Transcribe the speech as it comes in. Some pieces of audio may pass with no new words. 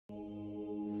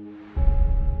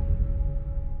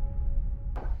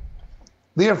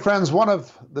Dear friends, one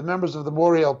of the members of the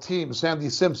Moriel team, Sandy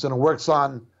Simpson, who works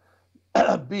on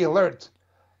Be Alert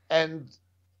and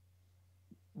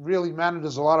really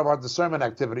manages a lot of our discernment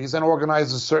activities and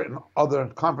organizes certain other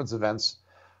conference events,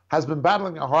 has been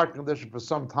battling a heart condition for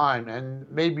some time and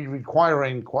may be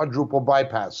requiring quadruple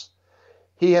bypass.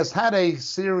 He has had a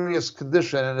serious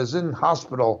condition and is in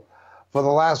hospital for the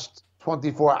last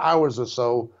 24 hours or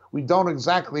so. We don't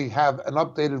exactly have an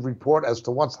updated report as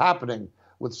to what's happening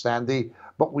with Sandy,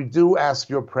 but we do ask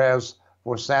your prayers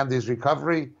for Sandy's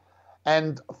recovery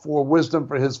and for wisdom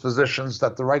for his physicians,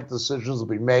 that the right decisions will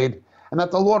be made and that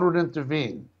the Lord would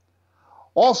intervene.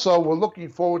 Also, we're looking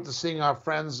forward to seeing our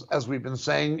friends, as we've been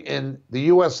saying, in the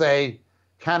USA,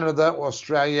 Canada,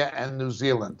 Australia, and New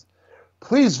Zealand.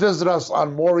 Please visit us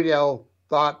on Moriel.org.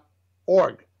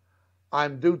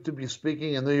 I'm due to be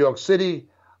speaking in New York City,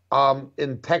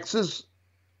 in Texas,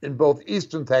 in both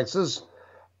Eastern Texas,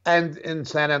 and in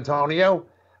San Antonio,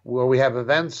 where we have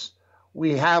events.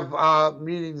 We have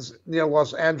meetings near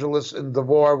Los Angeles in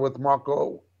Devore with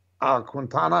Marco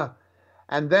Quintana.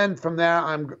 And then from there,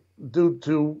 I'm due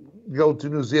to go to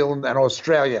New Zealand and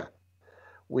Australia.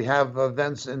 We have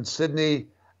events in Sydney,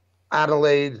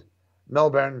 Adelaide,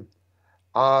 Melbourne,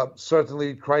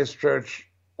 certainly Christchurch,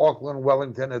 Auckland,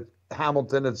 Wellington,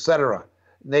 Hamilton, etc.,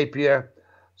 Napier.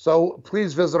 So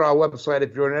please visit our website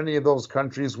if you're in any of those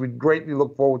countries. We'd greatly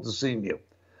look forward to seeing you.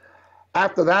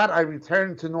 After that, I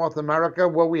return to North America,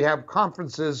 where we have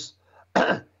conferences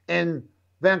in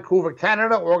Vancouver,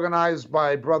 Canada, organized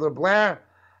by Brother Blair,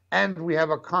 and we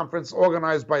have a conference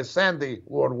organized by Sandy,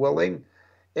 Lord willing,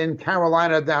 in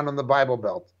Carolina, down in the Bible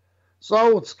Belt.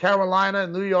 So it's Carolina,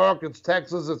 New York, it's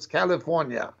Texas, it's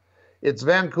California, it's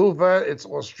Vancouver, it's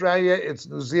Australia, it's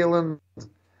New Zealand.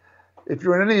 If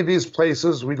you're in any of these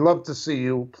places, we'd love to see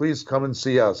you. Please come and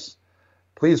see us.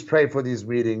 Please pray for these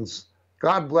meetings.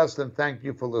 God bless and thank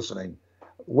you for listening.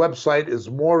 Website is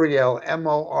Moriel,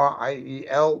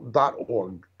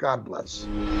 Moriel.org. God bless.